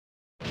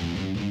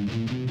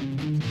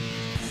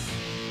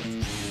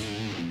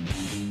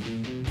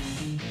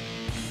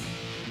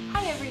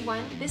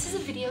everyone, this is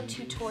a video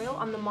tutorial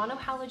on the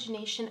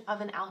monohalogenation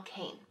of an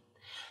alkane.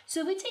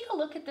 So if we take a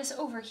look at this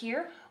over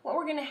here, what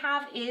we're going to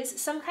have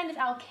is some kind of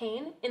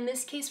alkane. In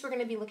this case, we're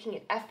going to be looking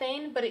at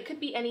ethane, but it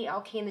could be any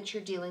alkane that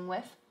you're dealing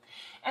with.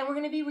 And we're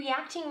going to be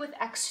reacting with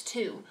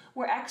X2,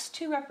 where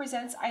X2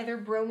 represents either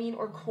bromine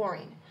or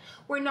chlorine.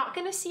 We're not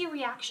going to see a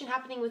reaction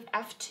happening with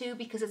F2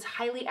 because it's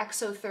highly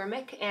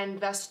exothermic and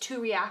thus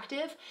too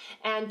reactive,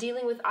 and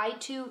dealing with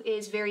I2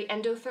 is very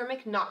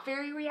endothermic, not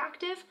very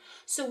reactive.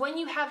 So when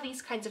you have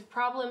these kinds of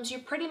problems, you're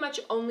pretty much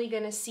only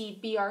going to see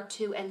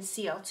Br2 and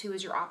Cl2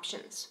 as your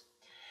options.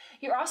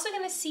 You're also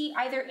going to see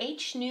either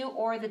H nu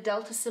or the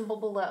delta symbol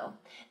below.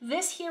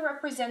 This here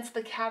represents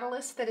the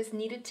catalyst that is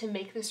needed to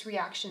make this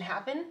reaction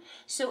happen.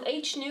 So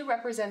H nu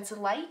represents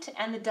light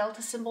and the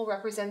delta symbol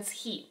represents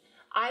heat.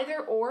 Either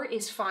or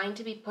is fine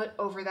to be put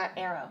over that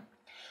arrow.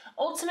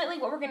 Ultimately,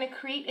 what we're going to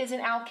create is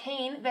an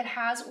alkane that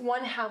has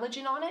one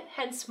halogen on it,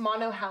 hence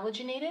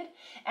monohalogenated,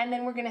 and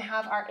then we're going to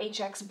have our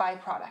HX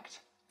byproduct.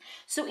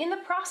 So in the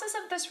process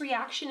of this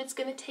reaction, it's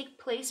going to take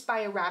place by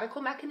a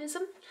radical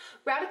mechanism.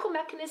 Radical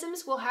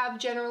mechanisms will have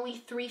generally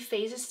three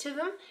phases to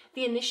them: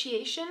 the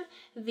initiation,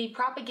 the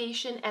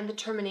propagation, and the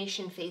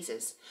termination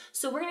phases.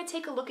 So we're going to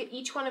take a look at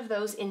each one of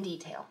those in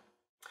detail.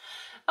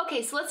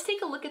 Okay, so let's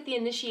take a look at the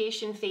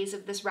initiation phase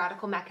of this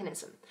radical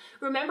mechanism.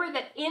 Remember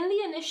that in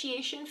the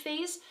initiation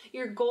phase,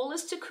 your goal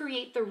is to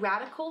create the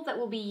radical that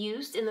will be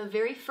used in the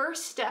very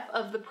first step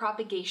of the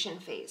propagation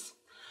phase.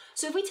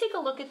 So if we take a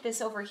look at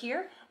this over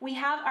here, we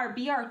have our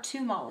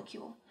Br2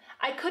 molecule.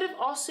 I could have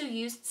also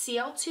used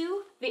Cl2.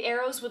 The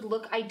arrows would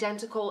look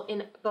identical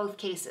in both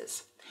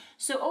cases.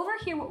 So over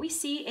here what we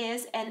see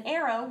is an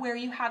arrow where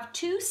you have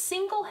two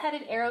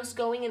single-headed arrows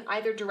going in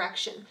either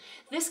direction.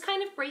 This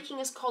kind of breaking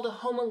is called a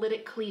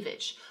homolytic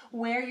cleavage,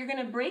 where you're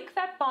going to break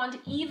that bond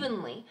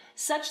evenly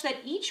such that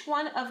each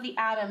one of the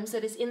atoms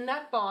that is in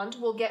that bond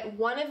will get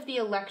one of the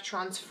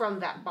electrons from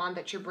that bond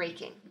that you're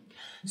breaking.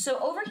 So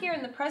over here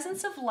in the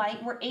presence of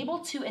light, we're able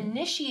to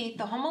initiate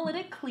the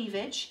homolytic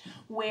cleavage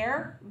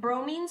where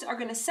bromines are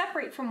going to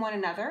separate from one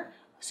another.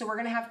 So we're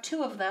going to have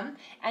two of them,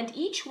 and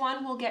each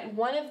one will get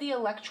one of the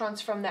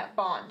electrons from that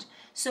bond.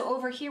 So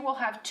over here we'll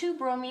have two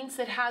bromines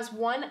that has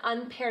one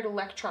unpaired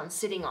electron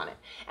sitting on it.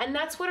 And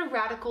that's what a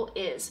radical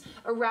is.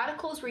 A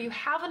radical is where you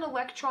have an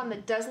electron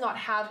that does not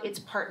have its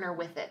partner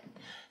with it.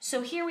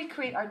 So here we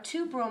create our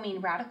two bromine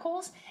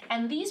radicals,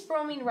 and these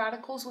bromine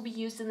radicals will be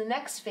used in the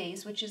next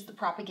phase, which is the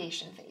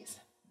propagation phase.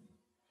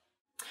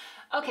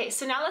 Okay,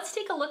 so now let's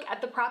take a look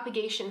at the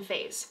propagation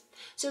phase.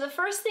 So the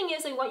first thing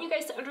is I want you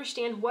guys to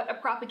understand what a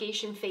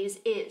propagation phase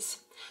is.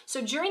 So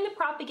during the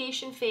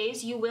propagation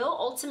phase, you will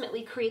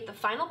ultimately create the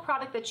final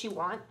product that you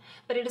want,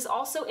 but it is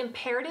also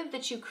imperative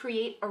that you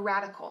create a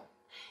radical.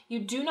 You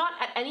do not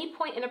at any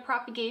point in a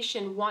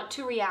propagation want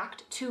to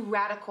react to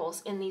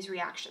radicals in these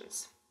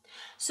reactions.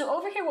 So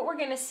over here what we're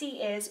going to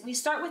see is we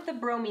start with the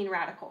bromine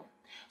radical.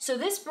 So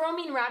this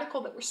bromine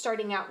radical that we're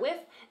starting out with,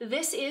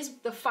 this is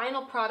the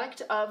final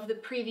product of the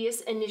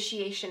previous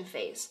initiation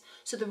phase.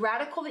 So the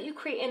radical that you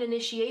create in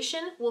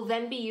initiation will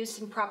then be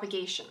used in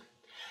propagation.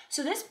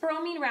 So this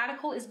bromine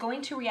radical is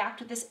going to react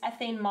with this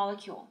ethane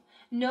molecule.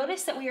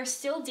 Notice that we are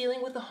still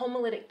dealing with a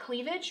homolytic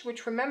cleavage,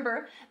 which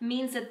remember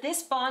means that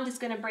this bond is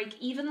going to break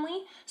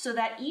evenly so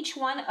that each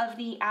one of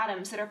the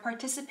atoms that are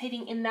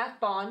participating in that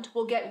bond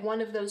will get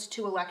one of those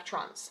two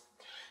electrons.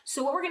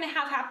 So what we're going to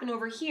have happen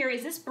over here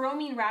is this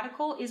bromine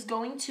radical is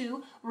going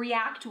to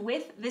react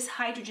with this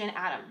hydrogen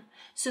atom.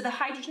 So the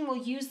hydrogen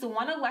will use the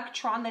one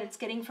electron that it's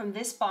getting from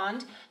this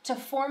bond to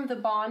form the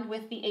bond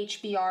with the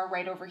HBr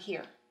right over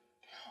here.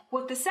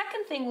 What the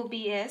second thing will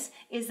be is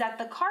that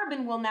the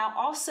carbon will now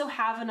also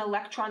have an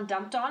electron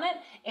dumped on it.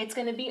 It's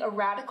going to be a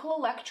radical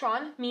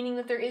electron, meaning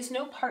that there is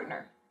no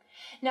partner.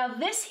 Now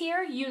this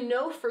here, you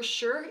know for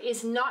sure,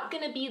 is not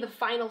going to be the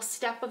final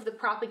step of the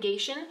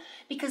propagation,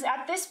 because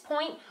at this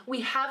point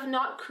we have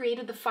not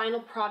created the final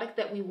product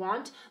that we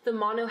want, the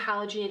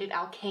monohalogenated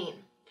alkane.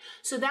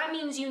 So that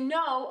means you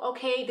know,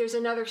 okay, there's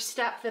another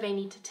step that I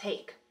need to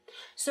take.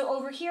 So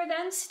over here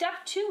then,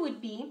 step 2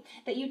 would be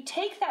that you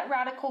take that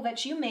radical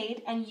that you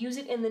made and use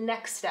it in the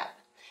next step.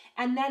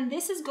 And then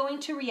this is going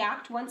to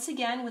react once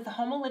again with a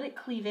homolytic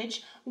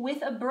cleavage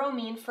with a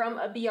bromine from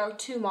a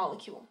Br2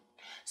 molecule.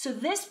 So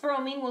this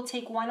bromine will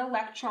take one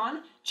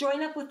electron,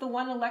 join up with the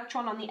one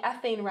electron on the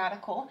ethane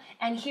radical,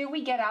 and here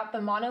we get out the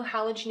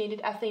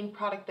monohalogenated ethane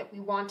product that we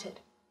wanted.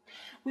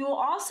 We will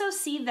also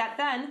see that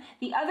then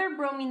the other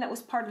bromine that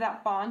was part of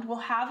that bond will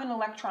have an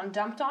electron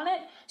dumped on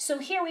it. So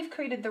here we've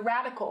created the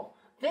radical.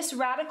 This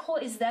radical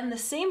is then the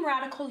same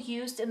radical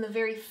used in the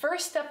very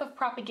first step of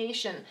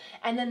propagation,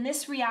 and then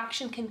this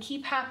reaction can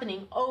keep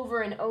happening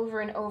over and over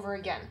and over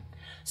again.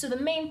 So the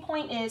main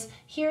point is,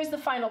 here's the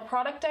final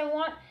product I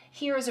want,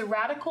 here is a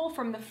radical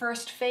from the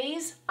first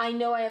phase, I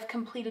know I have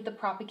completed the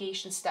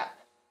propagation step.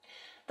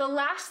 The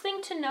last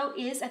thing to note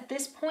is at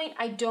this point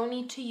I don't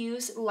need to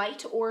use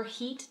light or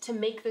heat to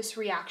make this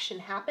reaction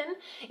happen.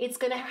 It's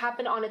going to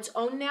happen on its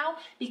own now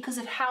because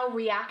of how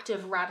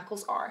reactive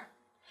radicals are.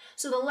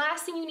 So the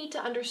last thing you need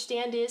to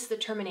understand is the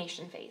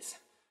termination phase.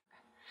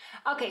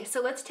 Okay,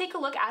 so let's take a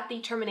look at the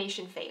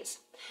termination phase.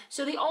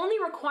 So the only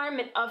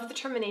requirement of the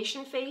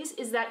termination phase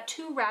is that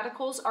two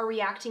radicals are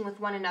reacting with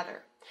one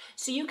another.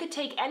 So you could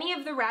take any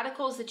of the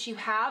radicals that you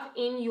have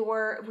in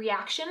your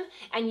reaction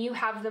and you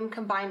have them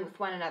combined with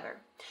one another.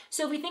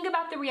 So if we think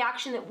about the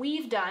reaction that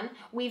we've done,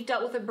 we've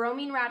dealt with a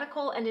bromine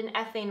radical and an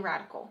ethane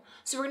radical.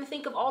 So we're going to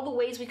think of all the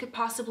ways we could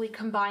possibly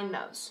combine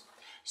those.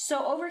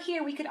 So over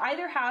here we could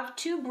either have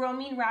two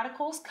bromine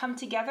radicals come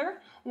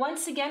together.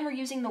 Once again, we're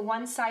using the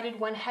one-sided,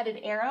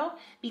 one-headed arrow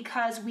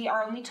because we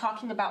are only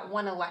talking about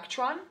one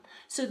electron.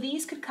 So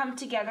these could come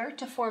together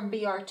to form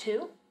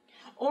Br2.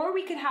 Or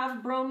we could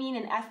have bromine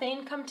and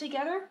ethane come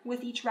together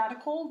with each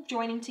radical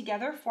joining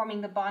together,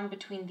 forming the bond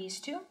between these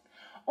two.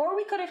 Or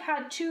we could have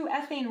had two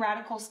ethane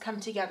radicals come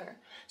together.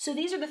 So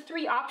these are the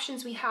three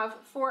options we have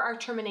for our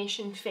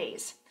termination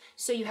phase.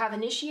 So you have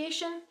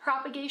initiation,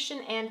 propagation,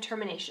 and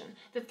termination,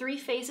 the three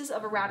phases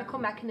of a radical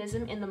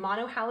mechanism in the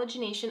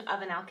monohalogenation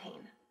of an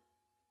alkane.